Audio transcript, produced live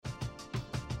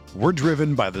We're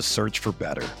driven by the search for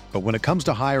better. But when it comes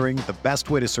to hiring, the best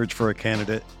way to search for a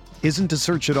candidate isn't to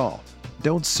search at all.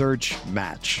 Don't search,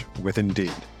 match with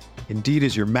Indeed. Indeed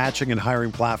is your matching and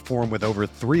hiring platform with over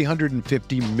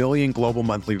 350 million global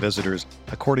monthly visitors,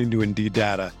 according to Indeed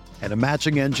data, and a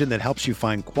matching engine that helps you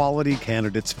find quality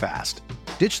candidates fast.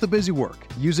 Ditch the busy work.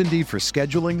 Use Indeed for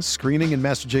scheduling, screening, and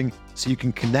messaging so you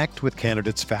can connect with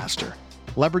candidates faster.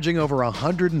 Leveraging over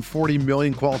 140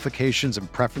 million qualifications and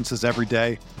preferences every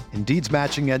day, Indeed's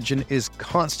matching engine is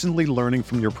constantly learning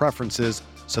from your preferences,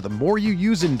 so the more you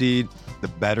use Indeed, the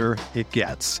better it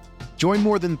gets. Join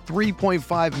more than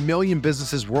 3.5 million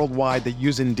businesses worldwide that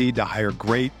use Indeed to hire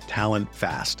great talent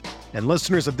fast. And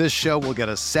listeners of this show will get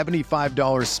a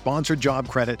 $75 sponsored job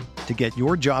credit to get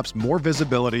your jobs more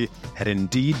visibility at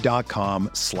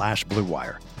Indeed.com/Blue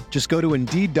Wire. Just go to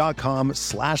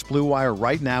Indeed.com/Blue Wire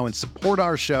right now and support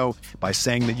our show by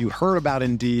saying that you heard about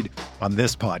Indeed on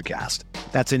this podcast.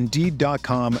 That's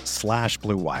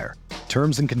Indeed.com/Blue Wire.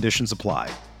 Terms and conditions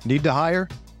apply. Need to hire?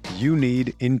 You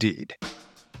need Indeed.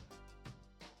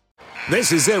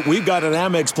 This is it. We've got an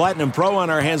Amex Platinum Pro on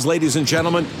our hands, ladies and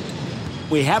gentlemen.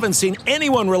 We haven't seen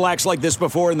anyone relax like this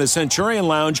before in the Centurion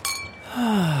Lounge.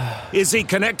 Is he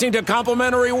connecting to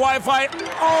complimentary Wi-Fi?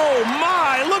 Oh,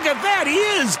 my. Look at that. He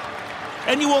is.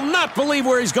 And you will not believe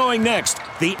where he's going next.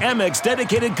 The Amex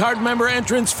dedicated card member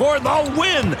entrance for the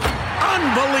win.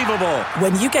 Unbelievable.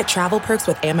 When you get travel perks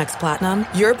with Amex Platinum,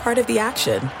 you're part of the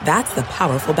action. That's the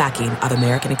powerful backing of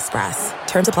American Express.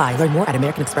 Terms apply. Learn more at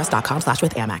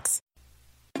americanexpress.com/withAmex.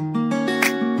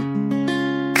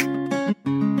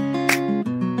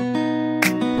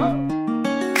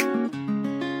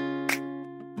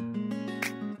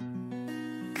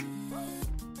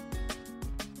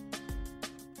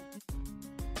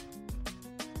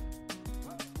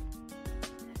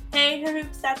 Hey, Her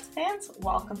Hoop Stats fans,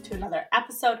 welcome to another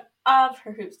episode of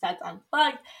Her Hoop Stats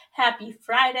Unplugged. Happy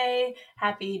Friday,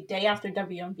 happy day after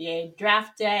WNBA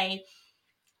draft day.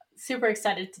 Super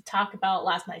excited to talk about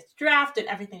last night's draft and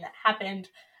everything that happened.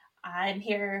 I'm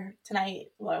here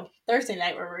tonight, Thursday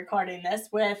night we're recording this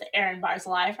with Aaron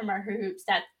Barzilai from our Her Hoop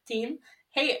Stats team.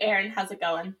 Hey Aaron, how's it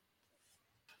going?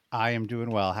 I am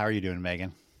doing well. How are you doing,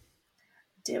 Megan?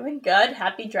 Doing good.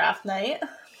 Happy draft night.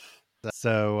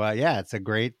 So, it's a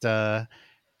great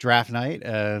draft night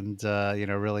and,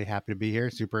 really happy to be here.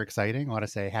 Super exciting. I want to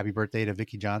say happy birthday to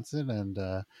Vicki Johnson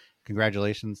and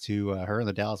congratulations to her and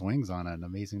the Dallas Wings on an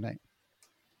amazing night.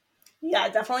 Yeah,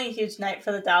 definitely a huge night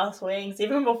for the Dallas Wings.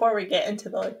 Even before we get into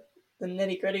the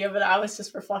nitty gritty of it, I was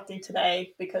just reflecting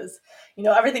today because,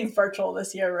 everything's virtual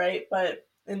this year, right? But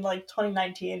in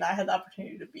 2019, I had the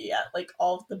opportunity to be at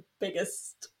all of the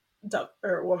biggest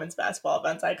women's basketball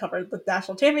events. I covered the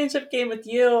national championship game with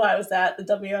you. I was at the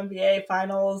WNBA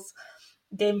finals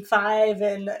game 5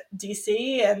 in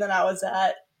DC, and then I was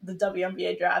at the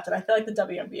WNBA draft. And I feel like the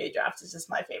WNBA draft is just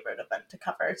my favorite event to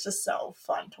cover. It's just so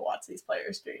fun to watch these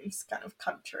players' dreams kind of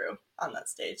come true on that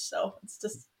stage. So it's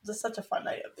just such a fun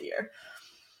night of the year.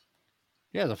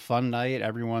 Yeah, it's a fun night.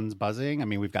 Everyone's buzzing. I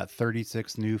mean, we've got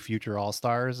 36 new future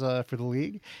All-Stars for the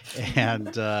league. And,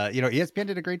 ESPN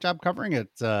did a great job covering it.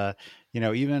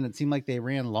 Even it seemed like they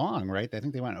ran long, right? I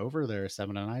think they went over their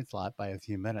 7 to 9 slot by a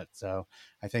few minutes. So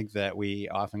I think that we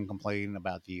often complain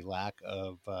about the lack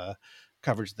of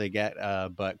coverage they get,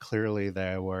 but clearly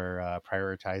they were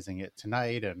prioritizing it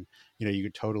tonight. And, you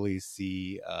could totally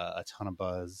see a ton of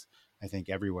buzz, I think,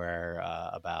 everywhere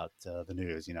about the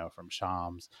news, from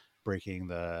Shams breaking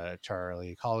the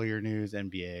Charlie Collier news,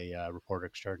 NBA reporter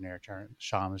extraordinaire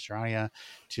Shams Charania,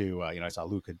 to, I saw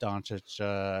Luka Doncic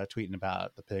tweeting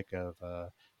about the pick of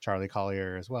Charlie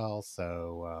Collier as well.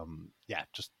 So,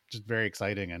 just very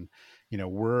exciting. And,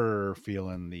 we're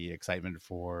feeling the excitement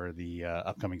for the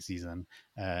upcoming season.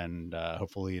 And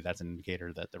hopefully that's an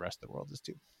indicator that the rest of the world is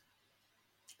too.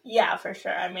 Yeah, for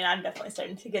sure. I mean, I'm definitely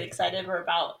starting to get excited. We're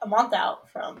about a month out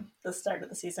from the start of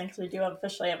the season because we do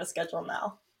officially have a schedule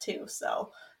now too.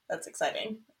 So that's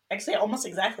exciting. Actually, almost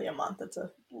exactly a month. It's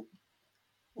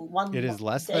It is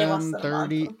less than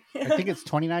 30. I think it's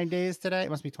 29 days today. It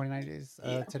must be 29 days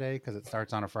today because it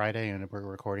starts on a Friday and we're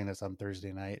recording this on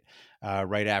Thursday night,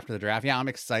 right after the draft. Yeah, I'm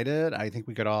excited. I think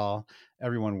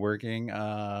everyone working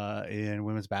in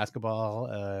women's basketball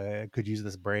could use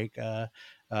this break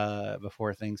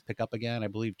before things pick up again. I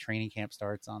believe training camp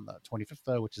starts on the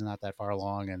 25th, which is not that far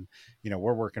along. And,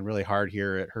 we're working really hard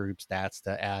here at Her Hoop Stats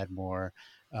to add more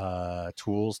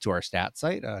tools to our stat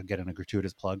site, getting a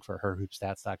gratuitous plug for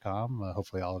herhoopstats.com.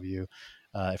 Hopefully all of you,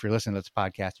 if you're listening to this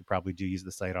podcast, you probably do use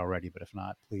the site already, but if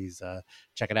not, please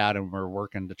check it out. And we're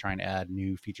working to try and add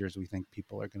new features we think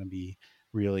people are going to be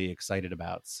really excited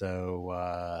about.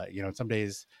 So, some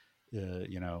days,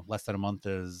 less than a month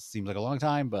seems like a long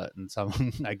time, but in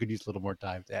some I could use a little more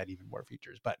time to add even more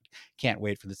features. But can't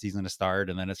wait for the season to start,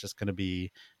 and then it's just going to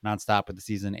be nonstop with the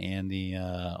season and the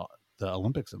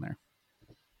Olympics in there.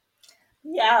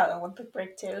 Yeah, Olympic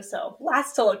break too. So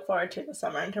lots to look forward to this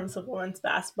summer in terms of women's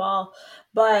basketball.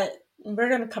 But we're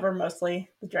going to cover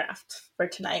mostly the draft for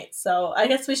tonight. So I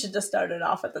guess we should just start it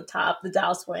off at the top. The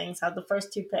Dallas Wings have the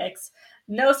first 2 picks.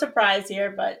 No surprise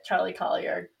here, but Charlie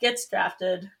Collier gets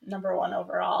drafted number 1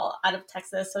 overall out of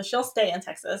Texas. So she'll stay in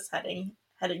Texas heading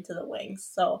to the Wings.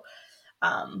 So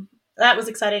that was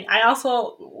exciting. I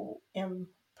also am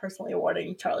personally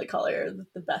awarding Charlie Collier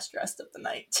the best dressed of the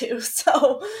night too.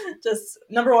 So just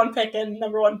number 1 pick and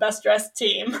number 1 best dressed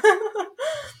team.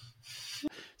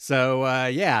 So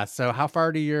so how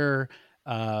far do your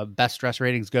best dress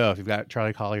ratings go? If you've got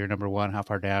Charlie Collier number 1, how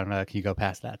far down can you go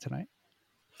past that tonight?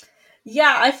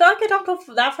 Yeah, I feel like I don't go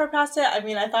that far past it. I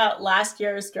mean, I thought last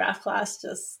year's draft class,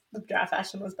 just the draft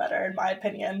fashion was better in my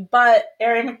opinion. But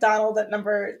Ari McDonald at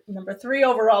number 3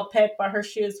 overall pick, but her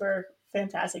shoes were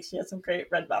fantastic. She had some great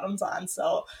red bottoms on,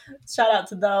 so shout out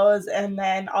to those. And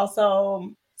then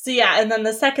also, and then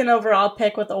the 2nd overall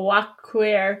pick with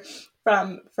Queer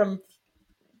from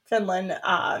Finland.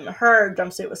 Her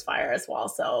jumpsuit was fire as well.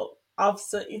 So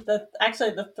obviously,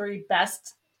 the 3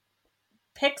 best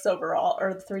picks overall,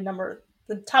 or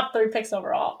the top 3 picks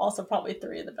overall, also probably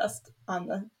 3 of the best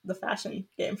on the fashion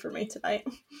game for me tonight.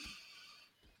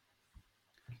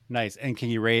 Nice. And can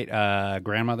you rate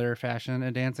grandmother fashion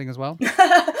and dancing as well?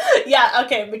 Yeah,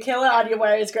 okay. Michaela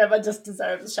Audioware's grandma just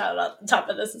deserves a shout out at the top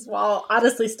of this as well.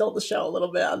 Honestly, stole the show a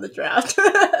little bit on the draft.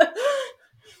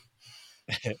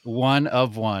 1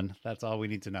 of 1. That's all we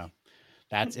need to know.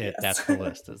 That's it. Yes. That's the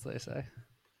list, as they say.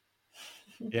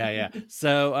 Yeah.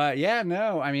 So,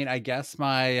 no, I mean, I guess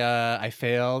I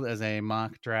failed as a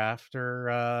mock drafter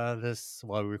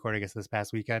we recorded, I guess, this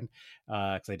past weekend,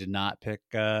 because I did not pick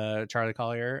Charlie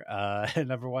Collier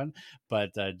number 1,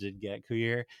 but did get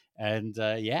Couillard. And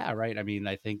right. I mean,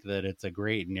 I think that it's a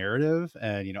great narrative,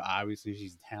 and obviously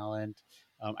she's talent.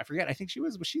 I forget. I think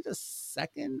was she the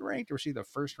 2nd ranked, or was she the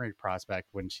 1st ranked prospect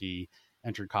when she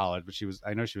entered college? But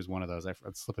I know she was one of those.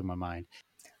 It's slipping my mind.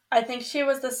 I think she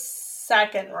was the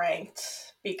 2nd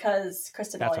ranked because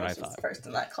Kristen Williams was first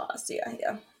in that class.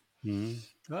 Yeah.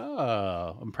 Mm-hmm.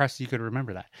 Oh, I'm impressed you could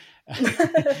remember that.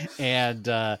 And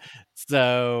right.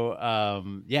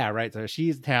 So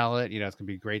she's talent. It's gonna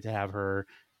be great to have her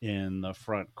in the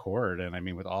front court. And I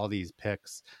mean, with all these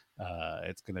picks,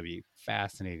 it's gonna be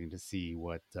fascinating to see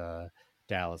what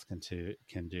Dallas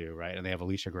can do, right? And they have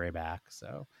Alicia Gray back,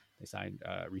 so they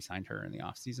re-signed her in the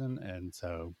offseason, and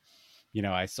so.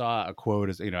 I saw a quote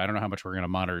I don't know how much we're going to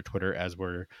monitor Twitter as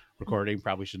we're recording.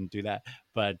 Probably shouldn't do that.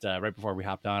 But right before we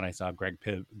hopped on, I saw Greg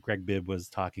Bibb was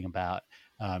talking about,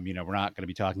 we're not going to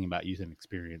be talking about youth and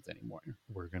experience anymore.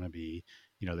 We're going to be,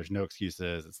 there's no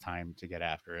excuses. It's time to get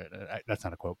after it. That's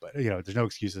not a quote, but, there's no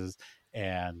excuses.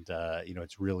 And,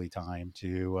 it's really time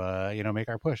to, make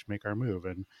our push, make our move.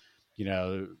 And,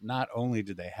 not only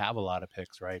did they have a lot of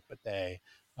picks, right, but they,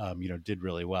 did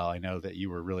really well. I know that you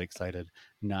were really excited,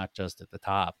 not just at the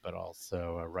top, but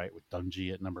also right with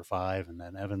Dungy at number 5, and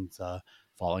then Evans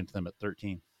falling to them at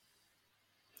 13.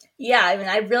 Yeah, I mean,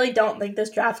 I really don't think this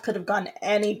draft could have gone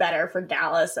any better for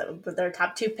Dallas with their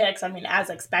top 2 picks. I mean, as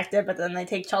expected, but then they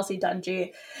take Chelsea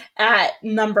Dungy at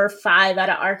number 5 out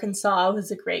of Arkansas,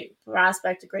 who's a great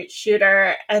prospect, a great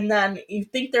shooter. And then you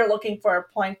think they're looking for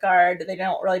a point guard. They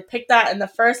don't really pick that in the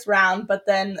 1st round, but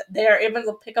then they're able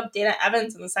to pick up Dana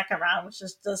Evans in the 2nd round, which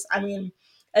is just, I mean,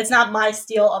 it's not my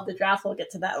steal of the draft. We'll get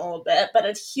to that in a little bit, but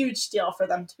it's a huge steal for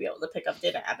them to be able to pick up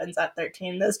Dana Evans at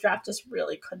 13. This draft just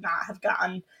really could not have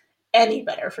gotten any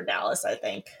better for Dallas, I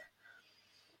think.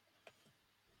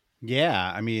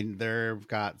 Yeah, I mean, they've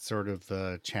got sort of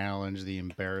the challenge, the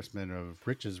embarrassment of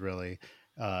riches, really,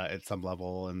 at some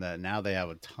level, and that now they have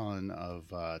a ton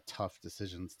of tough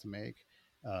decisions to make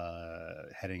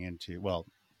heading into,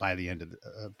 by the end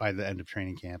of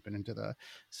training camp and into the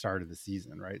start of the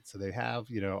season, right? So they have,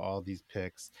 all these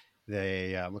picks.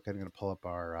 They I'm going to pull up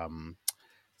our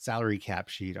salary cap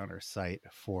sheet on our site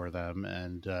for them,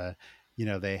 and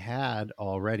they had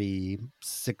already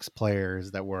 6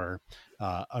 players that were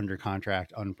under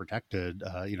contract, unprotected,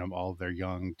 all of their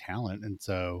young talent. And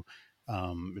so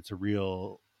it's a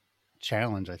real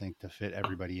challenge, I think, to fit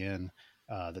everybody in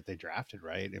that they drafted,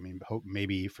 right? I mean, hope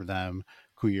maybe for them,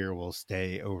 Couillard will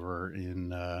stay over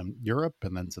in Europe,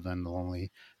 and then they'll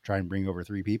only try and bring over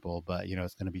 3 people. But,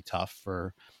 it's going to be tough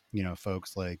for,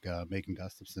 folks like Megan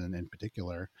Gustafson in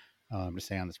particular, to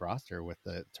stay on this roster with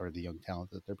the sort of the young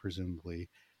talent that they're presumably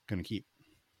going to keep.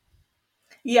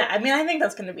 Yeah, I mean, I think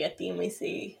that's going to be a theme we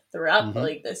see throughout the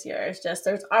league this year. It's just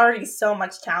there's already so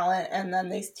much talent, and then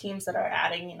these teams that are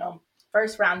adding,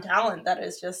 first round talent that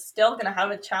is just still going to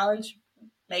have a challenge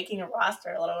making a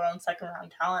roster, let alone second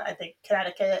round talent. I think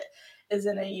Connecticut is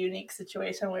in a unique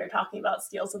situation. We were talking about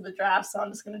steals of the draft, so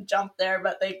I'm just going to jump there.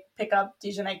 But they pick up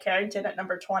Dejanay Carrington at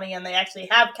number 20, and they actually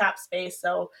have cap space,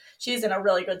 so she's in a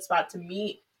really good spot to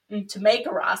make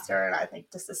a roster. And I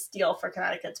think just a steal for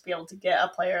Connecticut to be able to get a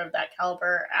player of that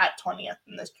caliber at 20th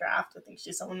in this draft. I think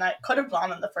she's someone that could have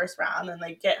gone in the first round, and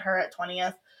they get her at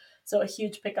 20th. So a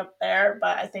huge pickup there.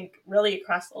 But I think really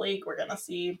across the league, we're going to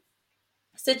see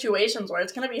situations where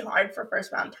it's going to be hard for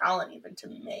first round talent even to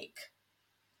make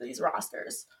these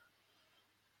rosters.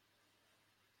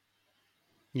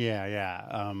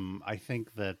 Yeah. I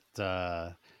think that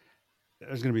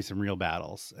there's going to be some real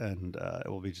battles, and it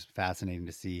will be just fascinating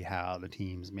to see how the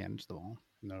teams manage them all.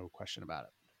 No question about it.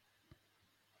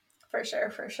 For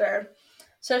sure.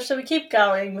 So should we keep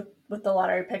going with the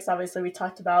lottery picks? Obviously, we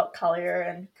talked about Collier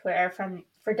and Gauer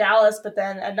for Dallas, but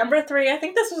then at number 3, I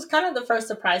think this was kind of the first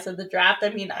surprise of the draft. I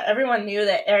mean, everyone knew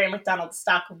that Ari McDonald's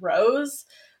stock rose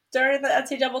during the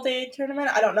NCAA tournament.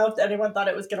 I don't know if anyone thought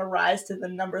it was going to rise to the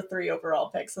number 3 overall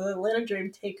pick. So the Atlanta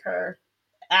Dream take her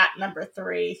at number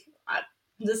 3. I'm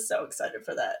just so excited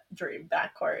for that Dream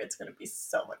backcourt. It's going to be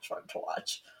so much fun to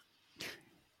watch.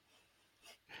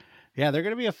 Yeah, they're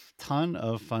going to be a ton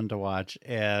of fun to watch.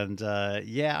 And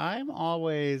I'm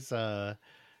always,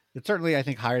 it's certainly, I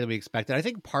think, higher than we expected. I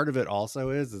think part of it also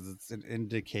is it's an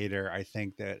indicator, I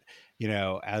think, that,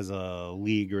 as a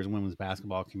league or as a women's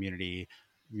basketball community,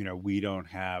 we don't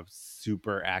have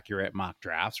super accurate mock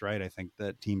drafts, right? I think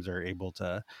that teams are able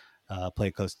to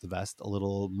play close to the vest a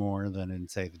little more than in,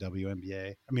 say, the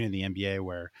WNBA. I mean, in the NBA,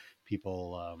 where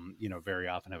people, very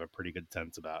often have a pretty good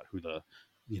sense about who the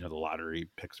lottery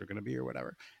picks are going to be or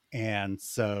whatever. And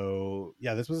so,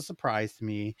 yeah, this was a surprise to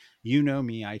me.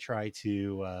 Me, I try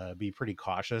to be pretty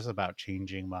cautious about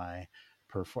changing my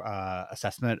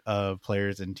assessment of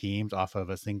players and teams off of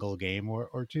a single game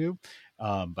or two.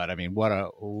 But I mean, what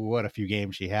a few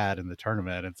games she had in the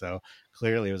tournament. And so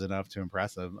clearly it was enough to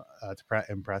impress them,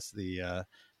 impress the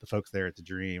folks there at the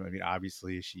Dream. I mean,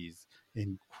 obviously she's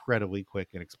incredibly quick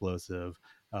and explosive.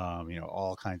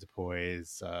 All kinds of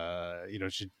poise.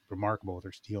 She's remarkable with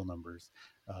her steal numbers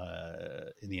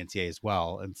in the NCAA as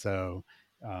well. And so,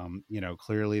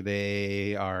 clearly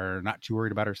they are not too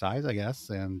worried about her size, I guess,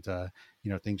 and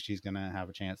think she's going to have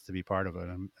a chance to be part of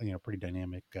a pretty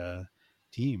dynamic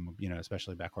team.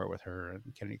 Especially backcourt with her and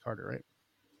Kennedy Carter, right?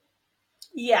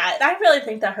 Yeah, I really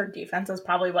think that her defense is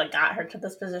probably what got her to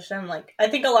this position. Like, I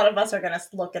think a lot of us are going to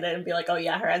look at it and be like, oh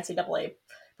yeah, her NCAA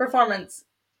performance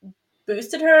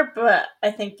boosted her, but I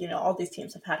think, all these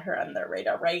teams have had her on their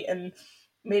radar, right? And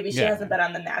maybe she hasn't been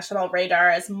on the national radar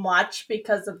as much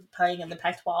because of playing in the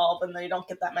Pac-12, and they don't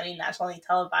get that many nationally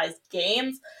televised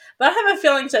games. But I have a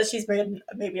feeling that she's been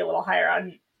maybe a little higher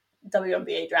on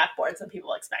WNBA draft boards than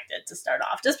people expected to start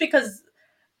off, just because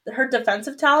her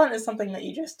defensive talent is something that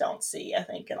you just don't see, I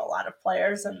think, in a lot of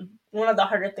players, and one of the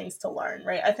harder things to learn,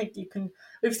 right? I think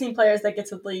we've seen players that get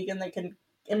to the league and they can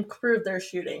improve their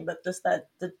shooting, but just that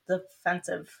the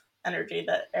defensive energy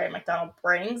that Ari McDonald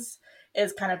brings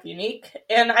is kind of unique.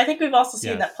 And I think we've also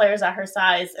seen that players at her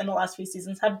size in the last few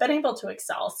seasons have been able to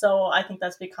excel. So I think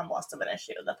that's become less of an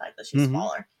issue, the fact that she's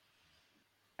smaller.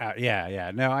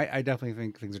 No, I definitely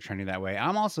think things are trending that way.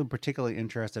 I'm also particularly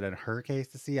interested in her case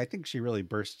to see. I think she really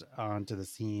burst onto the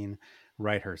scene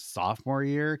right her sophomore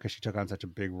year because she took on such a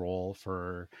big role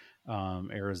for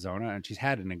Arizona, and she's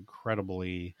had an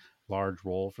incredibly large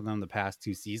role for them the past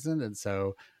 2 seasons. And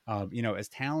so, as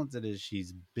talented as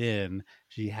she's been,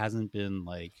 she hasn't been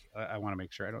like, I want to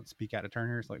make sure I don't speak out of turn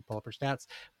here, so like pull up her stats.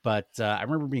 But I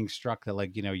remember being struck that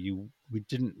we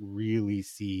didn't really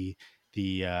see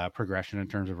the progression in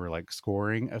terms of her like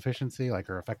scoring efficiency. Like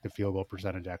her effective field goal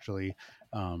percentage actually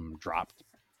dropped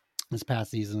this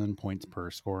past season, points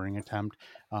per scoring attempt.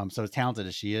 So as talented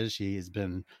as she has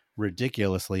been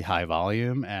ridiculously high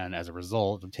volume, and as a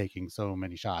result of taking so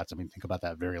many shots, I mean, think about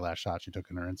that very last shot she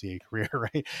took in her NCAA career,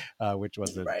 right? Which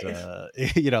wasn't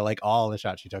like all the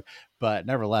shots she took, but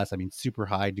nevertheless, I mean, super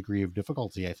high degree of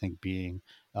difficulty, I think, being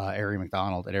Ari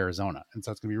McDonald at Arizona. And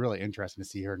so it's gonna be really interesting to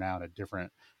see her now in a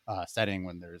different setting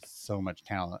when there's so much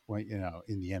talent,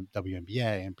 in the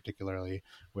WNBA, and particularly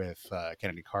with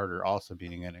Kennedy Carter also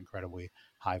being an incredibly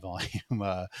high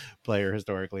volume player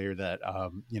historically, that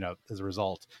as a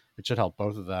result, it should help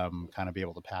both of them kind of be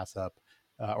able to pass up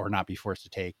or not be forced to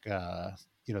take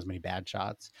as many bad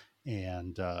shots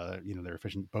and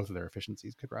both of their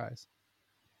efficiencies could rise.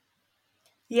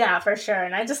 Yeah, for sure.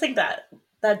 And I just think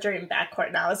that dream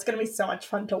backcourt now is going to be so much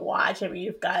fun to watch. I mean,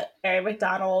 you've got Ari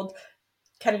McDonald,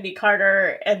 Kennedy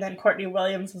Carter, and then Courtney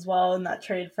Williams as well in that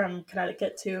trade from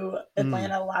Connecticut to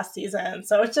Atlanta last season.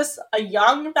 So it's just a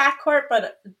young backcourt,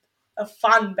 but a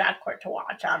fun backcourt to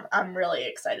watch. I'm really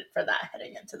excited for that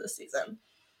heading into the season.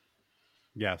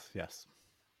 Yes.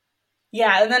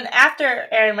 Yeah, and then after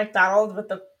Aaron McDonald with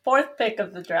the fourth pick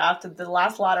of the draft, the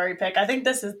last lottery pick, I think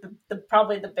this is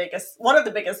probably one of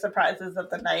the biggest surprises of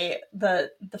the night. The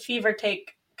Fever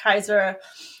take Kaiser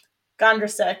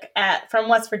Gondrusik from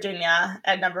West Virginia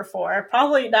at number 4.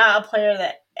 Probably not a player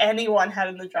that anyone had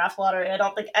in the draft lottery. I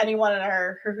don't think anyone in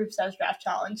her Hoops House Draft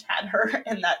Challenge had her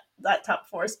in that top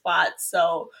 4 spot.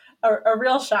 So a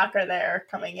real shocker there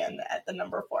coming in at the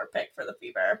number 4 pick for the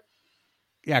Fever.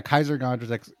 Yeah, Kaiser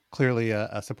Gondrusik clearly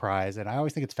a surprise, and I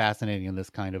always think it's fascinating in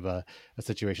this kind of a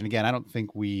situation. Again, I don't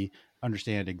think we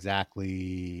understand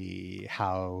exactly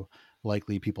how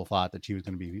likely people thought that she was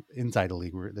going to be inside the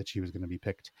league, that she was going to be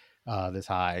picked this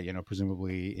high.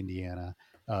 Presumably Indiana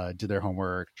did their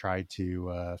homework, tried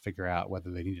to figure out whether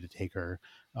they needed to take her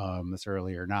this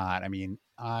early or not. I mean,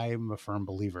 I'm a firm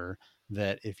believer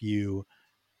that if you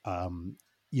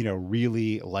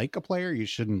really like a player, you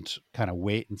shouldn't kind of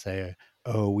wait and say,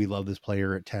 oh, we love this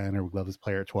player at 10 or we love this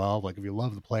player at 12. Like if you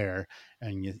love the player,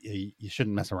 and you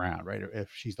shouldn't mess around, right? If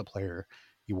she's the player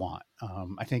you want.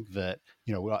 I think that,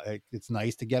 it's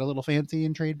nice to get a little fancy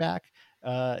and trade back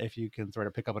if you can sort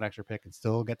of pick up an extra pick and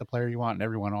still get the player you want. And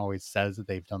everyone always says that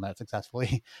they've done that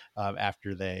successfully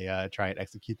after they try and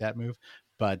execute that move.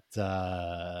 But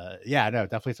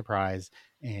definitely a surprise.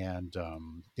 And,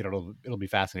 it'll be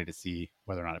fascinating to see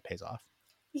whether or not it pays off.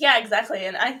 Yeah, exactly.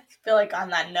 And I feel like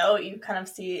on that note, you kind of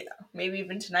see maybe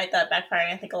even tonight that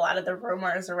backfiring. I think a lot of the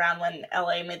rumors around when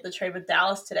LA made the trade with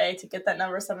Dallas today to get that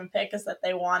number 7 pick is that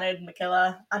they wanted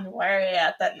Michaela Onwere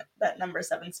at that number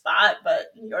 7 spot, but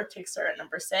New York takes her at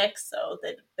number 6, so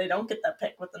they don't get that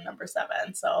pick with the number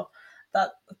 7. So I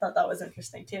thought that was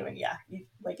interesting too. And yeah,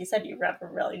 like you said, you never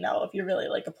really know. If you really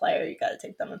like a player, you got to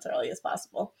take them as early as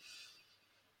possible.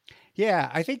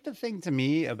 Yeah, I think the thing to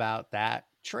me about that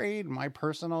trade, my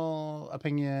personal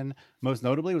opinion, most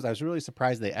notably, was I was really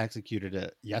surprised they executed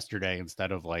it yesterday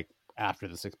instead of like after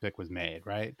the 6th pick was made,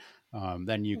 right?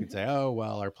 Then you could say, oh,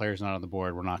 well, our player's not on the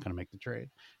board, we're not going to make the trade,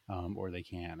 or they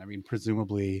can. I mean,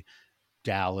 presumably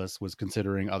Dallas was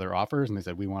considering other offers and they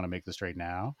said, we want to make this trade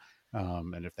now.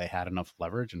 And if they had enough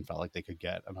leverage and felt like they could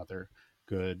get another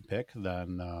good pick,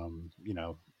 then,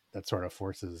 that sort of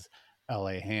forces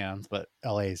LA's hands,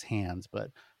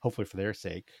 but hopefully for their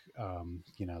sake,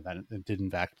 that it did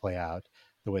in fact play out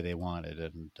the way they wanted.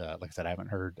 And like I said,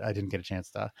 I didn't get a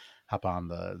chance to hop on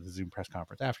the Zoom press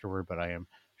conference afterward, but I am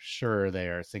sure they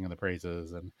are singing the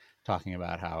praises and talking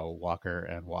about how Walker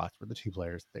and Watts were the 2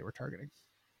 players that they were targeting.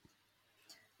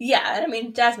 Yeah, and I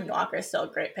mean, Jasmine Walker is still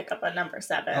a great pickup at number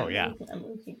 7. Oh, yeah. And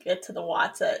we can get to the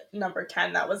Watts at number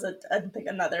 10. That was, I think,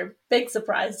 another big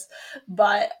surprise.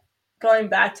 But going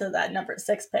back to that number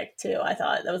 6 pick, too, I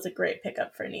thought that was a great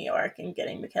pickup for New York and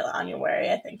getting Michaela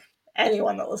Onwere. I think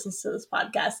anyone that listens to this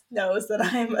podcast knows that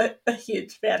I'm a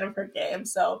huge fan of her game.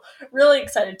 So really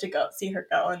excited to go see her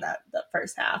go in that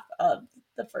first half of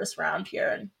the first round here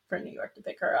and for New York to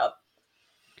pick her up.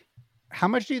 How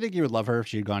much do you think you would love her if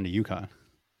she had gone to UConn?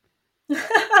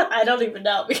 I don't even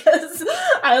know because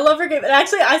I love her game. And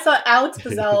actually, I saw Alex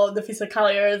Pizzell, Nafisa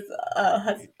Collier's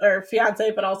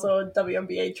fiance, but also a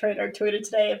WNBA trainer, tweeted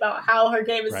today about how her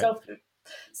game is so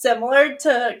similar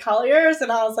to Collier's,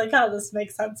 and I was like, "Oh, this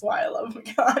makes sense why I love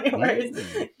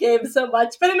Collier's game so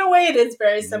much." But in a way, it is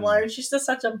very similar. And she's just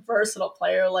such a versatile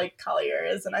player, like Collier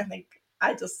is, and I think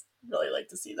I just really like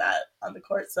to see that on the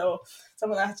court. So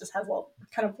someone that just has a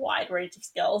kind of wide range of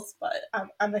skills, but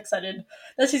I'm excited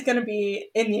that she's going to be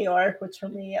in New York, which for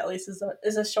me at least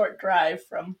is a short drive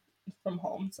from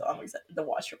home. So I'm excited to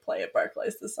watch her play at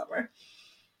Barclays this summer.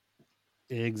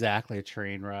 Exactly, a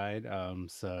train ride.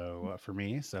 So for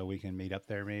me, so we can meet up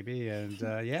there maybe. And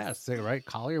right.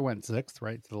 Collier went 6th,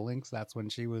 right to the Lynx. That's when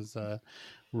she was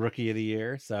rookie of the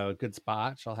year. So good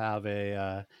spot. She'll have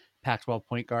a Pac-12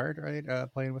 point guard,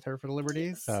 right, playing with her for the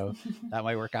Liberties. So that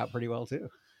might work out pretty well too.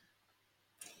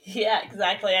 Yeah,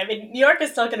 exactly. I mean, New York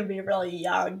is still going to be really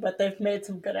young, but they've made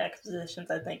some good acquisitions,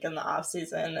 I think, in the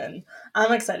offseason. And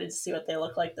I'm excited to see what they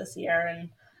look like this year. And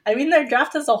I mean, their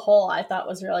draft as a whole, I thought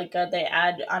was really good. They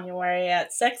add Onwere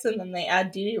at 6, and then they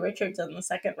add Dee Richards in the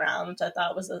 2nd round, which I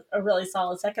thought was a really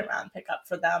solid 2nd round pickup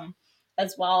for them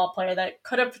as well. A player that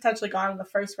could have potentially gone in the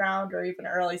 1st round or even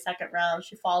early 2nd round.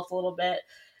 She falls a little bit,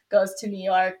 goes to New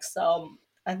York. So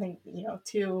I think,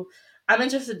 I'm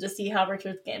interested to see how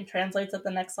Richard's game translates at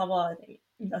the next level. I think,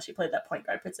 she played that point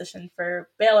guard position for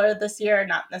Baylor this year,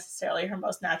 not necessarily her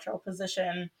most natural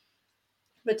position,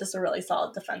 but just a really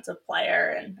solid defensive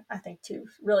player. And I think 2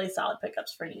 really solid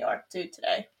pickups for New York too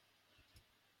today.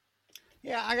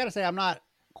 Yeah, I gotta say I'm not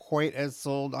quite as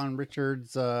sold on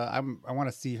Richards. I want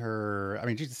to see her. I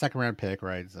mean, she's a second round pick,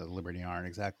 right? So Liberty aren't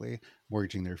exactly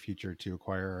mortgaging their future to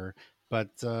acquire her. But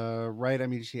right, I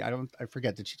mean, I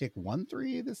forget. Did she take 1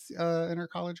 3 this in her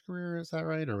college career? Is that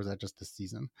right, or was that just this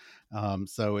season?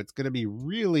 So it's going to be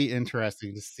really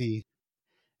interesting to see.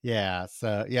 Yeah.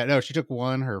 So yeah, no, she took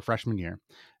 1 her freshman year,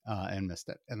 and missed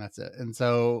it, and that's it. And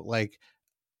so like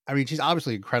I mean, she's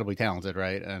obviously incredibly talented,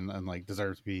 right? And like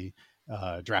deserves to be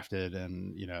drafted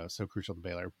and, so crucial to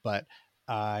Baylor. But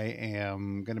I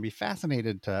am going to be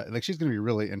fascinated to like, she's going to be a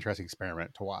really interesting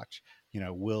experiment to watch.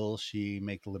 Will she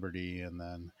make the Liberty? And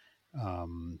then,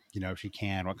 if she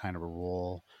can, what kind of a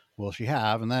role will she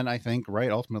have? And then I think,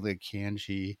 right, ultimately, can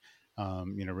she,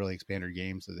 really expand her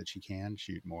game so that she can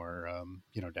shoot more,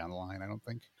 down the line? I don't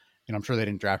think, I'm sure they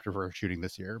didn't draft her for her shooting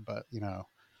this year, but,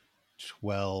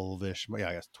 12-ish, yeah,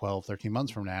 I guess 12, 13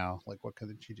 months from now, like what could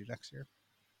she do next year?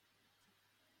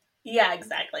 Yeah,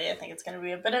 exactly. I think it's going to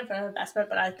be a bit of an investment,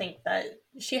 but I think that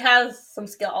she has some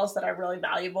skills that are really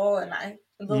valuable. And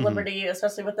the Liberty,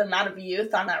 especially with the amount of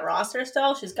youth on that roster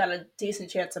still, she's got a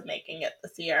decent chance of making it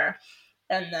this year.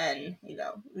 And then,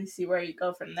 we see where you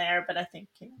go from there. But I think,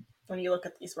 when you look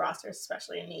at these rosters,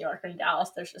 especially in New York and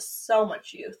Dallas, there's just so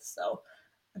much youth. So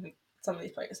I think some of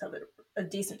these players have a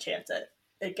decent chance at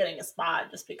getting a spot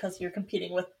just because you're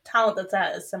competing with talent that's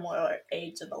at a similar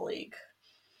age in the league.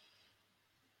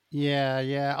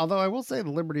 Yeah. Although I will say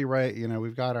the Liberty, right,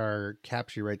 we've got our cap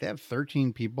sheet, right? They have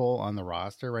 13 people on the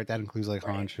roster, right? That includes like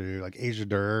Right. Honshu, like Asia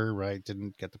Dur, right?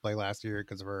 Didn't get to play last year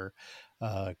because of her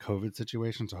COVID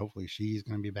situation. So hopefully she's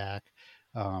going to be back.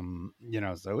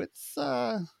 So it's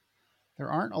there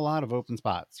aren't a lot of open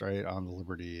spots, right, on the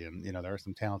Liberty. And, there are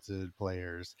some talented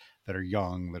players that are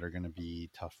young that are going to be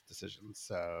tough decisions.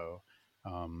 So,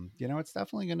 it's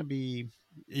definitely going to be,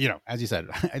 as you said,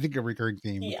 I think a recurring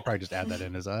theme, we could probably just add that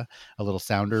in as a little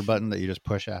sounder button that you just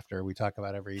push after we talk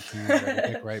about every team,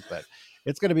 every pick, right? But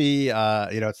it's going to be,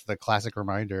 it's the classic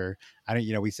reminder. I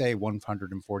don't, we say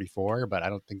 144, but I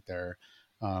don't think they're,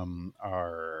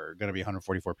 are going to be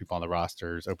 144 people on the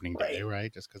rosters opening day,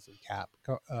 right? Just because of cap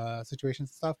situations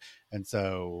and stuff. And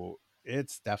so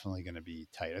it's definitely going to be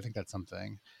tight. I think that's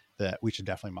something that we should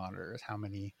definitely monitor is how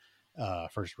many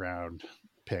first round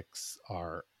picks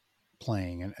are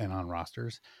playing and on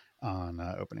rosters on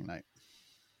opening night.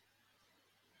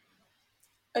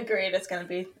 Agreed. It's going to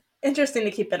be interesting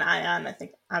to keep an eye on. I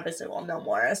think obviously we'll know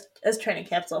more as training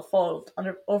camps will fold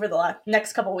over the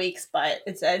next couple weeks, but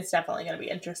it's definitely going to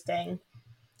be interesting.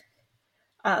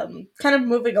 Kind of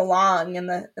moving along in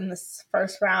this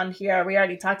first round here, we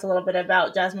already talked a little bit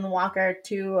about Jasmine Walker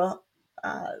to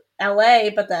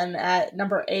LA, but then at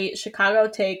number 8, Chicago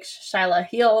takes Shyla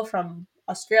Heal from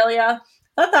Australia.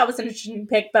 I thought that was an interesting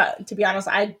pick, but to be honest,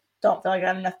 I don't feel like I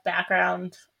have enough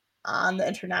background on the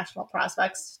international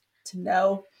prospects to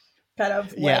know kind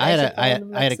of where I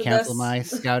had to cancel my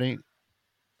scouting.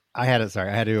 I had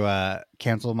to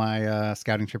cancel my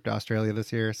scouting trip to Australia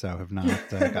this year, so have not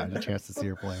gotten a chance to see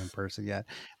her play in person yet.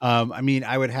 I mean,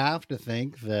 I would have to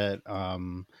think that,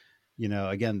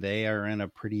 again, they are in a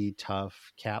pretty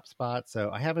tough cap spot, so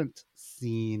I haven't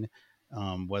seen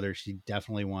whether she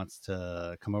definitely wants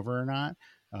to come over or not.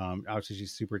 Obviously,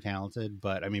 she's super talented,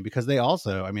 but I mean, because they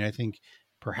also, I mean, I think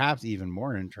perhaps even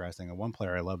more interesting, one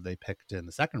player I love they picked in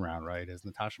the second round, right, is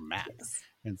Natasha Mack. Yes.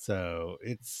 And so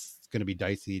it's going to be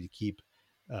dicey to keep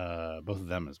both of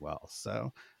them as well.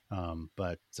 So,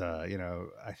 but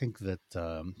I think that,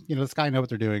 this guy know what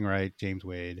they're doing, right? James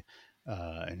Wade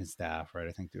and his staff, right?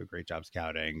 I think do a great job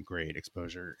scouting, great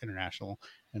exposure international.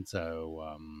 And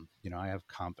so, I have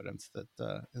confidence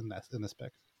that in this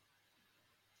pick.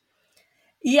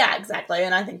 Yeah, exactly.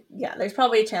 And I think, there's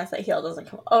probably a chance that Heal doesn't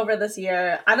come over this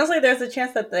year. Honestly, there's a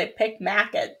chance that they pick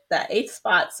Mac at that 8th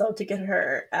spot. So to get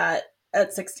her at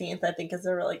 16th, I think is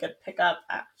a really good pickup.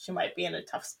 She might be in a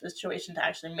tough situation to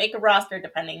actually make a roster,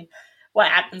 depending what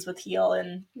happens with Heal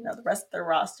and the rest of their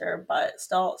roster. But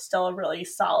still a really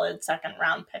solid second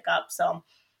round pickup. So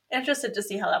interested to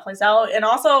see how that plays out. And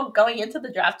also going into the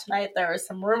draft tonight, there were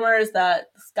some rumors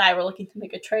that the Sky were looking to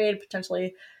make a trade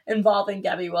potentially involving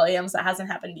Gabby Williams. That hasn't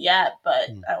happened yet, but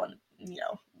I want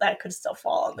that could still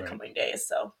fall in the coming days.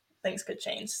 So things could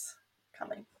change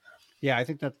coming. Yeah, I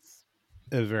think that's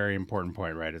a very important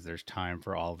point, right? Is there's time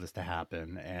for all of this to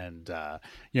happen. And,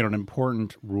 an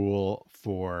important rule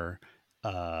for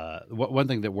one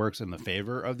thing that works in the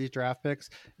favor of these draft picks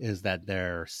is that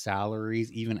their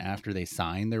salaries, even after they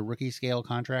sign their rookie scale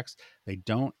contracts, they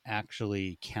don't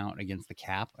actually count against the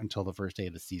cap until the first day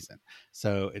of the season.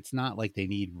 So it's not like they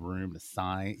need room to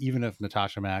sign, even if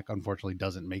Natasha Mack unfortunately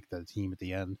doesn't make the team at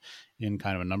the end in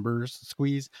kind of a numbers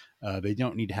squeeze. They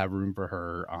don't need to have room for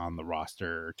her on the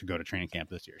roster to go to training camp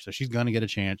this year. So she's going to get a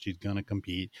chance. She's going to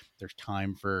compete. There's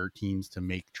time for teams to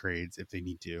make trades if they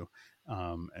need to.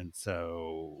 And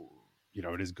so,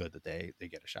 it is good that they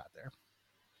get a shot there.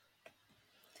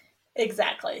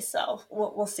 Exactly. So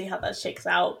we'll see how that shakes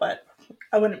out, but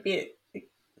I wouldn't be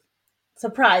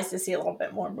surprised to see a little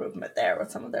bit more movement there with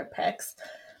some of their picks.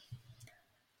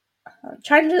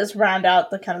 Trying to just round out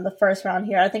the first round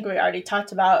here. I think we already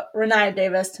talked about Rennia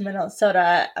Davis to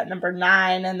Minnesota at number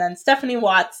 9, and then Stephanie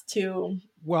Watts to.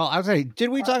 Well, I was saying, did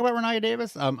we talk about Rennia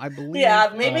Davis? I believe.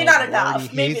 Yeah, maybe not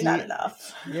enough. Maybe not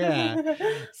enough. Yeah.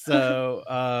 So,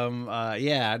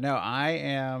 no, I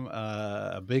am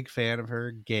a big fan of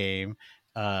her game.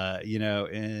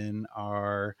 In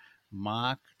our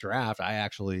mock draft, I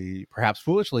actually, perhaps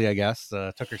foolishly, I guess,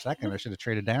 took her second. I should have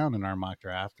traded down in our mock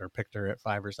draft or picked her at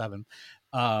 5 or 7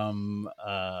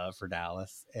 for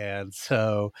Dallas. And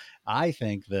so I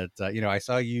think that, I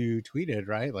saw you tweeted,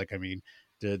 right?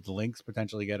 Did the Lynx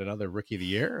potentially get another Rookie of the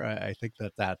Year? I think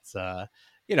that's,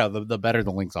 the better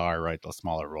the Lynx are, right, the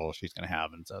smaller role she's going to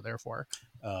have. And so therefore,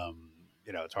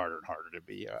 it's harder and harder to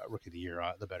be a Rookie of the Year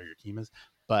the better your team is.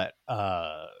 But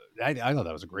I thought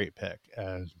that was a great pick.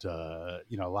 And, a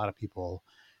lot of people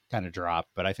kind of dropped,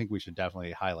 but I think we should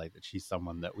definitely highlight that she's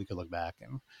someone that we could look back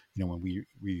and, when we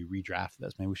redraft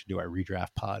this, maybe we should do our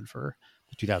redraft pod for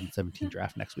the 2017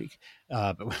 draft next week.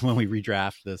 But when we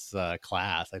redraft this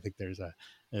class, I think there's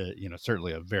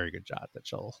certainly a very good shot that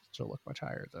she'll look much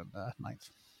higher than 9th.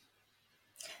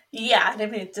 Yeah, I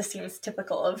mean, it just seems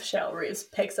typical of Cheryl Reeves'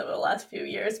 picks over the last few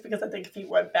years, because I think if you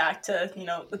went back to,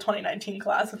 the 2019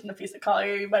 class with Nafisa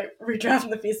Collier, you might redraft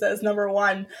Nafisa as number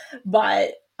 1.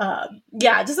 But,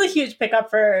 just a huge pickup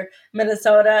for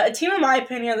Minnesota. A team, in my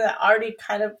opinion, that already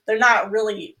they're not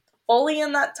really fully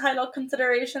in that title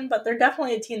consideration, but they're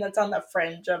definitely a team that's on the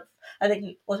fringe of, I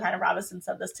think LaTanya Robinson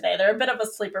said this today, they're a bit of a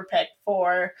sleeper pick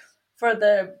for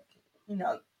the,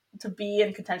 to be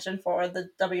in contention for the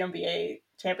WNBA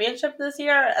championship this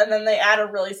year. And then they add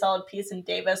a really solid piece in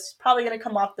Davis, probably going to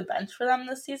come off the bench for them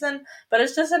this season, but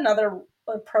it's just another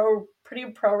pretty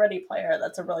pro-ready player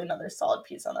that's another solid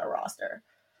piece on their roster.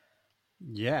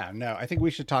 Yeah, no, I think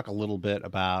we should talk a little bit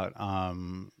about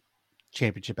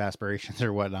championship aspirations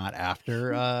or whatnot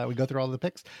after we go through all the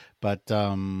picks. But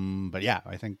yeah,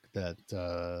 I think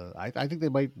that I think they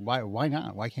might. Why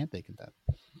not? Why can't they contend?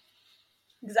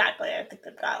 Exactly. I think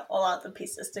they've got a lot of the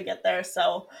pieces to get there.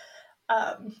 So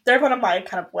they're one of my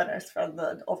winners for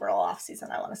the overall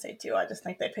offseason, I want to say, too. I just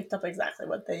think they picked up exactly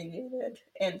what they needed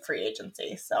in free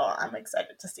agency. So I'm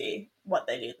excited to see what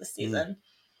they do this season.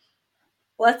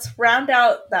 Let's round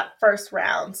out that first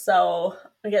round. So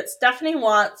we get Stephanie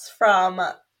Watts from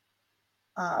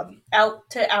to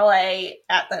LA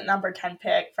at the number 10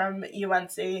 pick from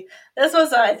UNC. This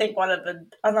was, I think,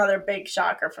 another big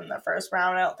shocker from the first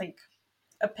round. I don't think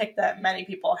a pick that many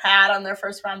people had on their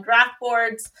first round draft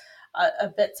boards. A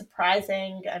bit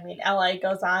surprising. I mean, LA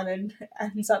goes on and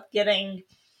ends up getting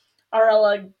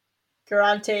Arella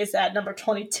Garantes at number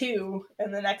 22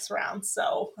 in the next round.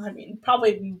 So, I mean,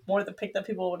 probably more the pick that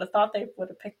people would have thought they would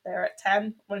have picked there at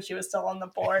 10 when she was still on the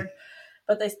board.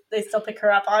 But they still pick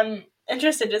her up. I'm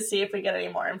interested to see if we get any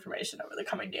more information over the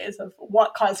coming days of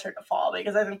what caused her to fall,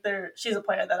 because I think she's a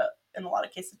player that in a lot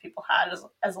of cases people had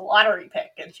as a lottery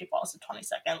pick, and she falls to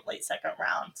 22nd, late second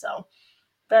round. So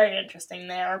very interesting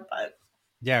there. But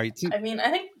yeah, I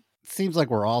think seems like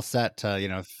we're all set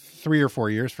to 3 or 4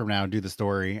 years from now do the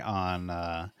story on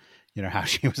how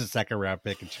she was a second round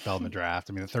pick and she fell in the draft.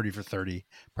 I mean, the 30 for 30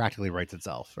 practically writes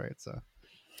itself, right? So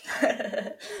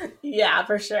yeah,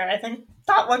 for sure. I think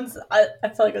that one's I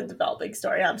feel like a developing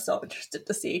story. I'm still interested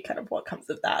to see what comes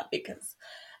of that, because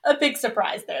a big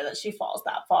surprise there that she falls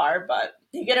that far. But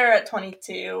you get her at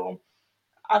 22.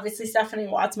 Obviously, Stephanie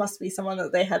Watts must be someone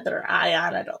that they had their eye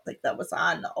on. I don't think that was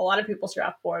on a lot of people's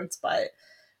draft boards, but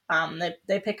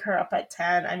they pick her up at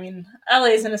 10. I mean, LA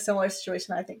is in a similar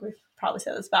situation. I think we've probably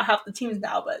said this about half the teams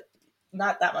now, but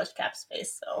not that much cap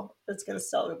space. So it's going to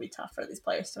still be tough for these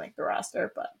players to make the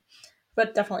roster,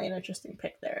 but definitely an interesting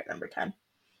pick there at number 10.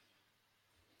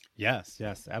 Yes,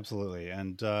 absolutely.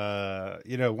 And,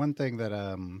 one thing that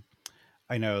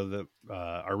I know that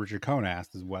our Richard Cohn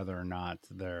asked is whether or not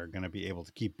they're going to be able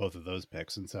to keep both of those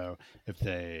picks. And so if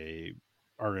they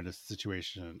are in a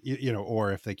situation, you know,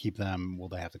 or if they keep them, will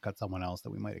they have to cut someone else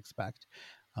that we might expect,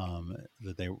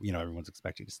 that they, you know, everyone's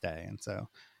expecting to stay. And so,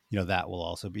 you know, that will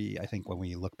also be, I think, when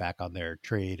we look back on their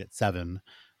trade at 7,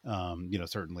 you know,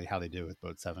 certainly how they do with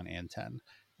both 7 and 10,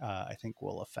 I think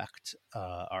will affect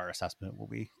our assessment. Will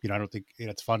be, you know, I don't think, you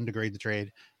know, it's fun to grade the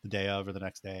trade the day of or the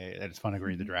next day, and it's fun to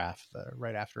grade the draft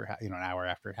right after, you know, an hour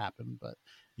after it happened. But,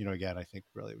 you know, again, I think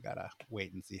really we got to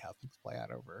wait and see how things play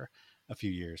out over a few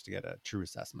years to get a true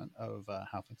assessment of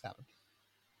how things happen.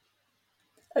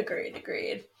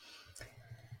 Agreed.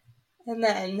 And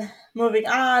then moving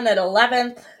on at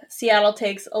 11th, Seattle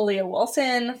takes Aaliyah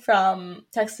Wilson from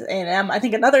Texas A&M. I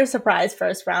think another surprise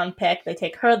first round pick. They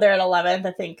take her there at 11th.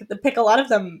 I think the pick, a lot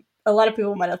of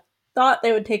people might have thought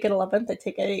they would take it 11th. They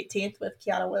take it 18th with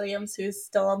Kiana Williams, who's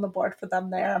still on the board for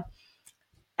them there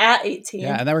at 18.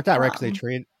 Yeah, and that worked out, right?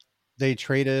 Because they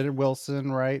traded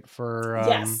Wilson, right, for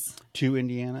yes, to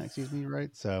Indiana,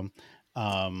 right? So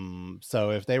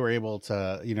so if they were able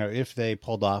to, you know, if they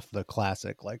pulled off the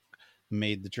classic, like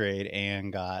made the trade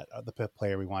and got the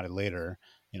player we wanted later,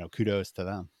 you know, kudos to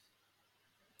them.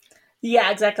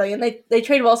 Yeah, exactly. And they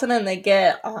trade Wilson and they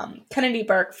get Kennedy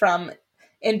Burke from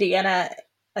Indiana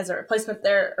as a replacement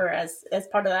there, or as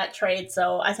part of that trade.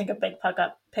 So I think a big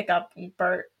pickup.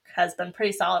 Burke has been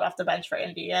pretty solid off the bench for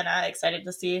Indiana. Excited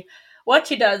to see what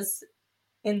she does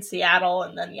in Seattle.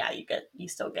 And then you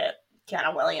still get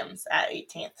Kiana Williams at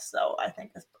 18th. So I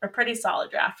think it's a pretty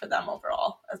solid draft for them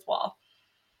overall as well.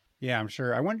 Yeah, I'm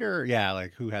sure. I wonder,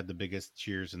 like who had the biggest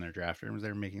cheers in their draft rooms?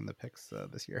 They're making the picks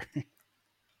this year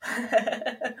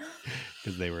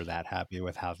because they were that happy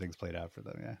with how things played out for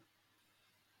them. Yeah.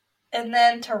 And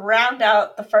then to round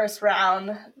out the first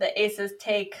round, the Aces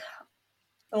take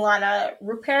Ilana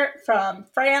Rupert from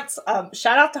France.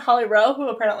 Shout out to Holly Rowe, who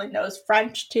apparently knows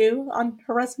French too on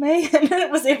her resume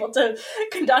and was able to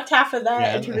conduct half of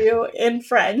that interview in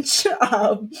French.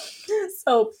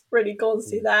 So pretty cool to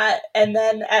see that. And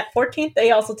then at 14th,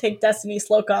 they also take Destiny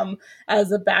Slocum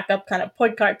as a backup kind of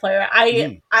point guard player.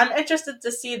 I'm interested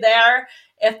to see there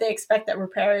if they expect that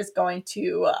Rupert is going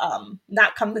to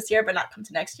not come this year, but not come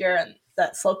to next year, and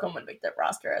that Slocum would make their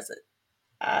roster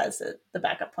as the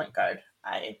backup point guard.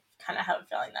 I kind of have a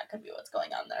feeling that could be what's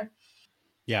going on there.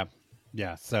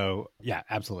 Yeah. So yeah,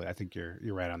 absolutely. I think you're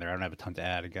right on there. I don't have a ton to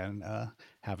add. Again,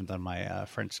 haven't done my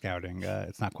French scouting.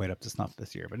 It's not quite up to snuff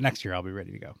this year, but next year I'll be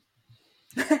ready to go.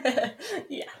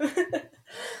 Yeah.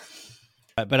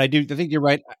 But I think you're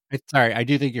right. I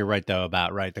do think you're right though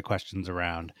about the questions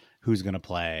around who's going to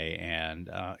play and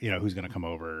who's going to come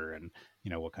over and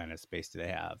what kind of space do they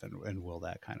have and will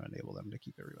that kind of enable them to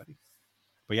keep everybody.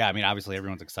 But yeah, I mean, obviously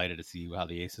everyone's excited to see how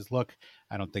the Aces look.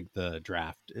 I don't think the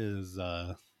draft is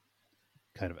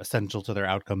kind of essential to their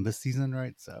outcome this season,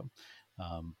 right? So,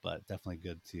 but definitely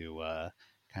good to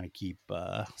kind of keep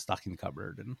stocking the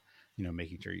cupboard and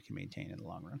making sure you can maintain in the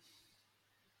long run.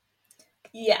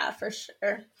 Yeah, for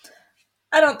sure.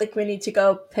 I don't think we need to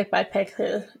go pick by pick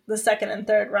to the second and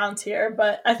third rounds here,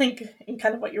 but I think in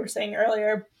kind of what you were saying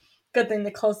earlier, good thing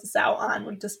to close this out on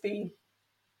would just be,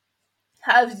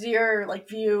 has your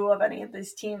view of any of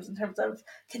these teams in terms of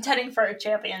contending for a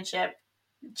championship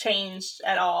changed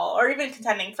at all, or even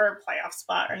contending for a playoff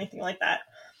spot or anything like that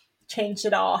changed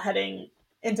at all heading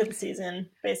into the season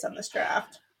based on this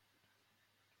draft?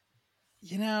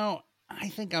 I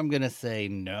think I'm going to say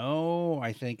no.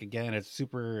 I think, again, it's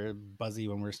super buzzy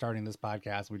when we're starting this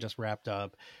podcast. We just wrapped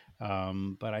up.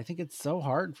 But I think it's so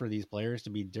hard for these players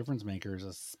to be difference makers,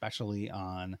 especially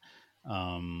on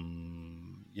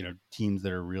teams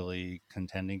that are really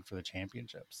contending for the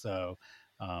championship. So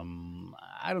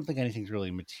I don't think anything's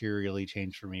really materially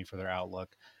changed for me for their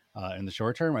outlook in the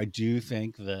short term. I do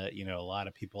think that a lot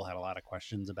of people had a lot of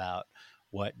questions about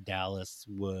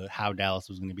how Dallas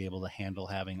was going to be able to handle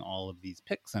having all of these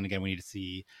picks. And again, we need to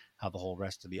see how the whole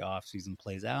rest of the offseason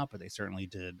plays out, but they certainly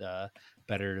did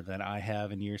better than I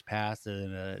have in years past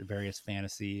in various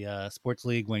fantasy sports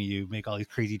league, when you make all these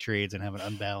crazy trades and have an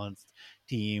unbalanced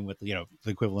team with the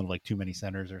equivalent of too many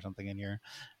centers or something in your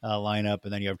lineup,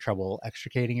 and then you have trouble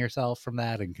extricating yourself from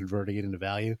that and converting it into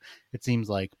value. It seems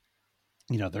like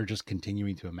they're just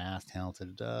continuing to amass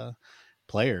talented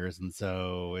players, and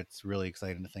so it's really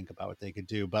exciting to think about what they could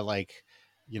do. But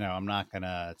I'm not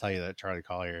gonna tell you that Charlie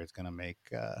Collier is gonna make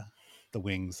the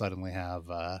Wings suddenly have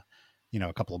a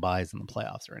couple of buys in the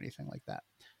playoffs or anything like that.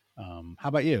 How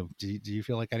about you? Do you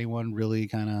feel like anyone really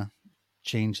kind of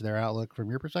changed their outlook from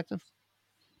your perspective?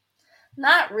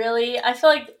 Not really. I feel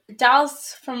like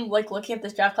Dallas, from like looking at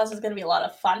this draft class, is going to be a lot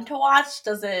of fun to watch.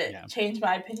 Does it Yeah. change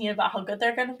my opinion about how good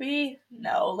they're going to be?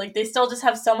 No. Like they still just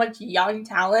have so much young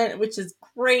talent, which is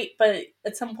great. But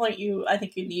at some point, I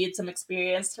think you need some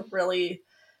experience to really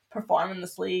perform in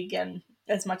this league. And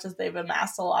as much as they've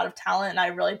amassed a lot of talent, and I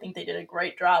really think they did a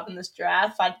great job in this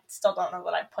draft, I still don't know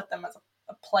that I put them as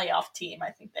a playoff team.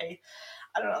 I think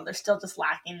I don't know, they're still just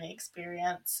lacking the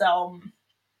experience. So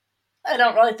I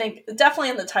don't really think, definitely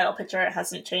in the title picture, it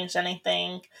hasn't changed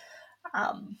anything.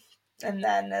 Um, and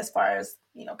then as far as,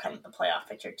 kind of the playoff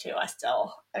picture too, I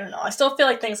don't know. I still feel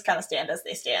like things kind of stand as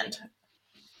they stand.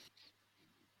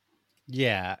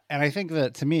 Yeah, and I think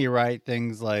that to me, right,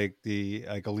 things like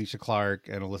Alicia Clark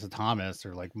and Alyssa Thomas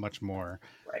are like much more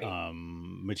Right.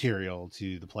 material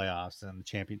to the playoffs and the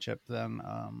championship than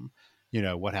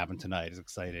what happened tonight. Is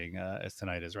exciting as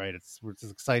tonight is, right? It's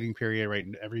an exciting period, right?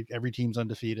 And every team's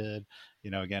undefeated.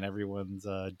 Again, everyone's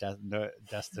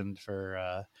destined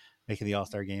for making the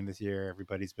All-Star game this year.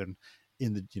 Everybody's been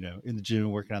in the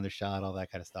gym working on their shot, all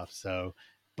that kind of stuff. So,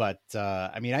 but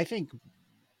I mean, I think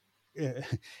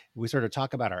we sort of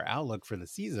talk about our outlook for the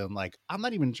season. Like, I'm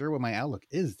not even sure what my outlook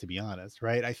is, to be honest.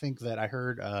 Right. I think that I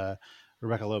heard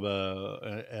Rebecca Lobo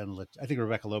I think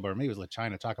Rebecca Lobo, or maybe it was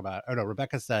LaChina, talk about, oh no,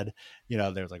 Rebecca said,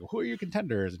 there's like, who are your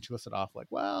contenders? And she listed off like,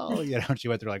 well, she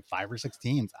went through like 5 or 6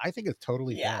 teams. I think it's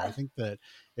totally fair. I think that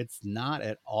it's not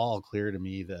at all clear to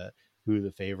me that who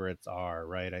the favorites are.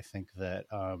 Right. I think that,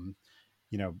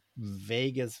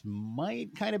 Vegas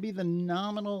might kind of be the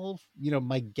nominal,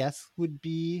 my guess would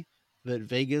be that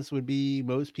Vegas would be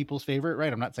most people's favorite,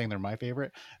 right? I'm not saying they're my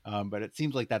favorite, but it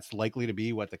seems like that's likely to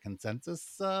be what the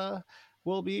consensus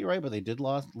will be, right? But they did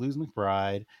lose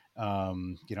McBride.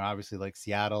 Obviously like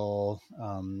Seattle,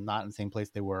 not in the same place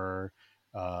they were.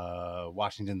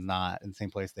 Washington's not in the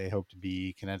same place they hope to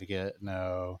be. Connecticut,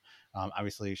 no.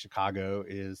 Obviously Chicago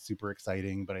is super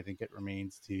exciting, but I think it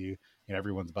remains to,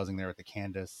 everyone's buzzing there with the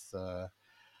Candace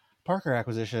Parker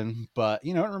acquisition, but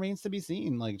it remains to be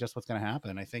seen, like, just what's going to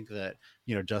happen. I think that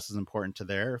just as important to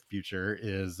their future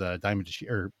is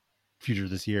future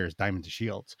this year is Diamond to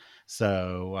Shields.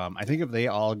 So I think if they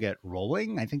all get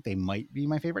rolling, I think they might be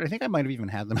my favorite. I think I might have even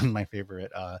had them in my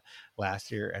favorite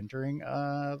last year entering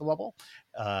the bubble.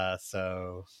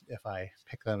 So if I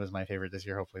pick them as my favorite this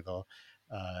year, hopefully they'll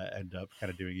end up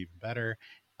kind of doing even better.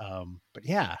 But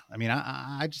yeah, I mean,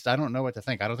 I don't know what to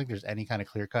think. I don't think there's any kind of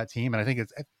clear cut team. And I think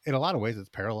it's, in a lot of ways, it's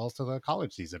parallels to the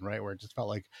college season, right? Where it just felt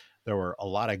like there were a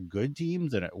lot of good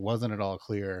teams and it wasn't at all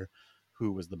clear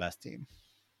who was the best team.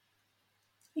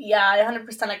 Yeah, I 100%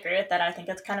 agree with that. I think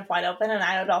it's kind of wide open, and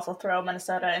I would also throw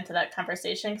Minnesota into that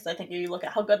conversation because I think you look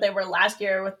at how good they were last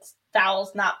year with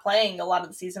Fowles not playing a lot of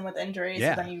the season with injuries.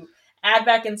 Yeah. So then you add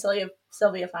back in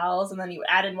Sylvia Fowles, and then you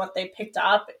add in what they picked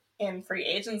up in free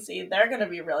agency. They're going to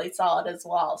be really solid as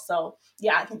well. So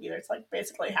yeah, I think it's like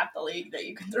basically half the league that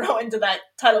you can throw into that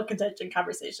title contention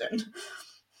conversation.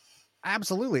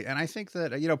 Absolutely. And I think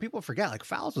that, people forget, like,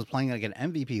 Fowles was playing like an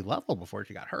MVP level before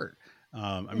she got hurt.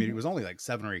 I mean, it was only like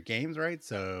 7 or 8 games, right?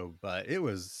 So, but it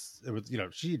was,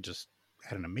 she just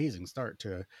had an amazing start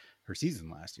to her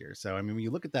season last year. So, I mean, when you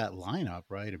look at that lineup,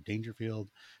 right, of Dangerfield,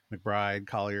 McBride,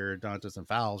 Collier, Donatus, and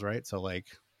Fowles, right? So, like,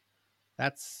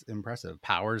 that's impressive.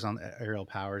 Powers, on Ariel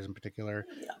Powers in particular,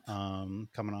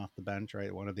 coming off the bench,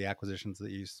 right? One of the acquisitions that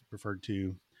you referred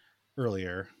to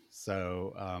earlier.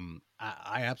 So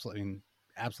I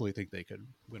absolutely think they could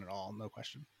win it all, no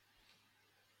question.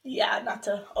 Yeah, not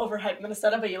to overhype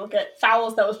Minnesota, but you look at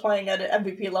Fowles that was playing at an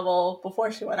MVP level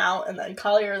before she went out, and then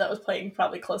Collier that was playing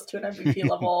probably close to an MVP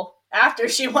level after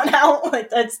she went out. Like,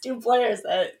 that's 2 players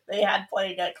that they had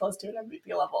playing at close to an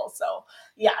MVP level. So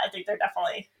yeah, I think they're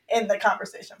definitely in the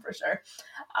conversation for sure.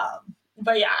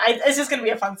 But yeah, it's just going to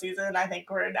be a fun season. I think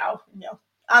we're now,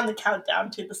 on the countdown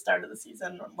to the start of the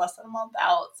season, less than a month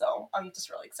out. So I'm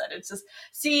just really excited to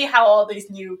see how all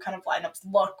these new kind of lineups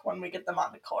look when we get them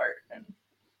on the court and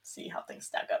see how things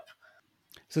stack up.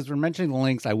 Since we're mentioning the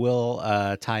links, I will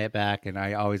tie it back, and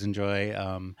I always enjoy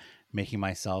making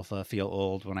myself feel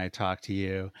old when I talk to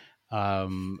you. I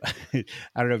don't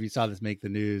know if you saw this make the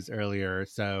news earlier.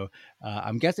 So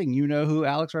I'm guessing you know who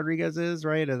Alex Rodriguez is,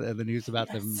 right? The news about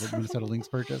the Minnesota Lynx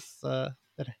purchase.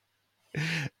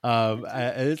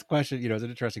 This question, is an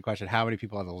interesting question. How many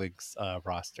people on the Lynx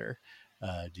roster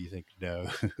do you think know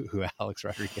who Alex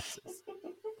Rodriguez is?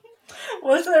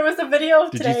 There was a video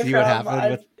today. Did you see what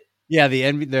happened?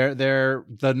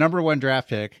 The number 1 draft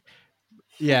pick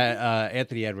Yeah,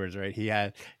 Anthony Edwards, right? He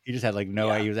just had like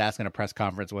he was asking a press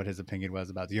conference what his opinion was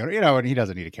about the owner, and he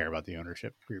doesn't need to care about the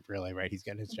ownership group really, right? He's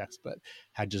getting his checks, but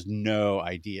had just no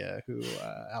idea who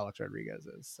Alex Rodriguez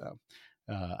is. So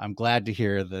I'm glad to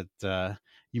hear that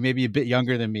you may be a bit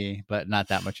younger than me, but not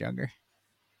that much younger.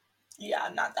 Yeah,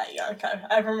 not that young.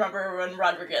 I remember when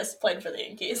Rodriguez played for the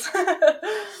Yankees.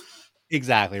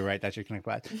 Exactly right. That's your connect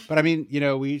class. But I mean,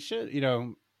 we should,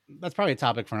 that's probably a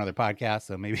topic for another podcast.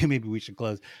 So maybe we should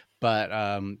close. But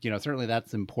certainly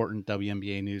that's important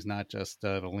WNBA news, not just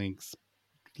the Lynx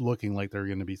looking like they're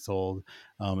going to be sold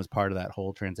as part of that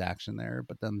whole transaction there,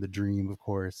 but then the Dream, of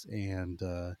course, and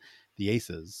the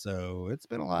Aces. So it's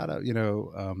been a lot of,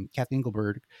 Kathy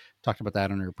Engelberg talked about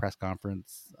that on her press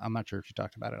conference. I'm not sure if she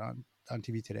talked about it on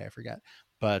TV today, I forget,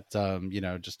 but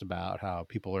just about how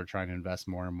people are trying to invest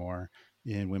more and more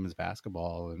in women's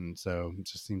basketball, and so it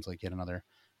just seems like yet another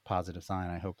positive sign.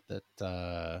 I hope that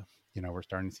we're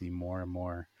starting to see more and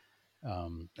more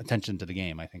attention to the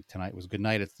game. I think tonight was a good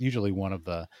night. It's usually one of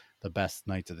the best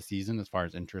nights of the season as far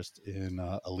as interest in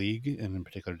a league, and in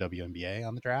particular WNBA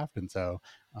on the draft. And so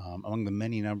among the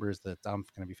many numbers that I'm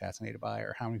going to be fascinated by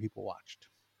are how many people watched.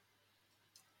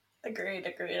 Agreed.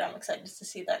 I'm excited to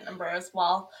see that number as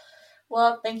well.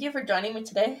 Well, thank you for joining me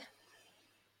today.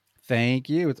 Thank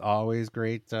you. It's always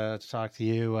great to talk to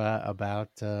you about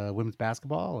women's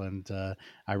basketball, and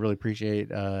I really appreciate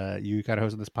you kind of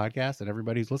hosting this podcast and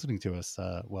everybody who's listening to us.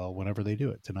 Whenever they do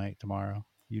it, tonight, tomorrow,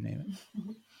 you name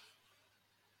it.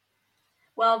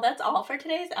 Well, that's all for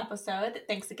today's episode.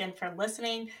 Thanks again for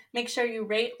listening. Make sure you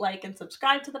rate, like, and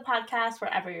subscribe to the podcast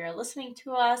wherever you're listening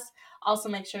to us. Also,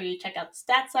 make sure you check out the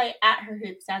stat site at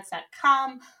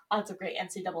herhoopstats.com. Lots of great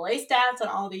NCAA stats on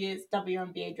all these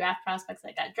WNBA draft prospects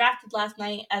that got drafted last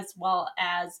night, as well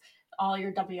as all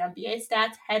your WNBA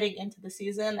stats heading into the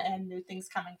season and new things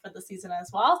coming for the season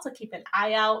as well. So keep an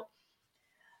eye out.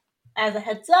 As a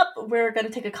heads up, we're going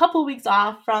to take a couple weeks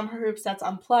off from Her Hoop Stats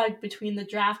Unplugged between the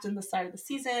draft and the start of the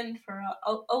season for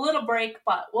a little break,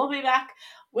 but we'll be back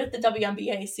with the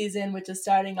WNBA season, which is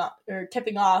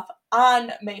tipping off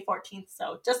on May 14th,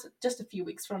 so just a few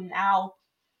weeks from now.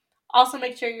 Also,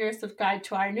 make sure you're subscribed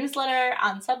to our newsletter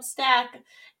on Substack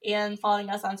and following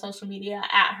us on social media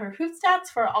at Her Hoop Stats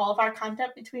for all of our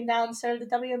content between now and the start of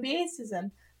the WNBA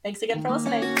season. Thanks again for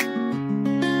listening.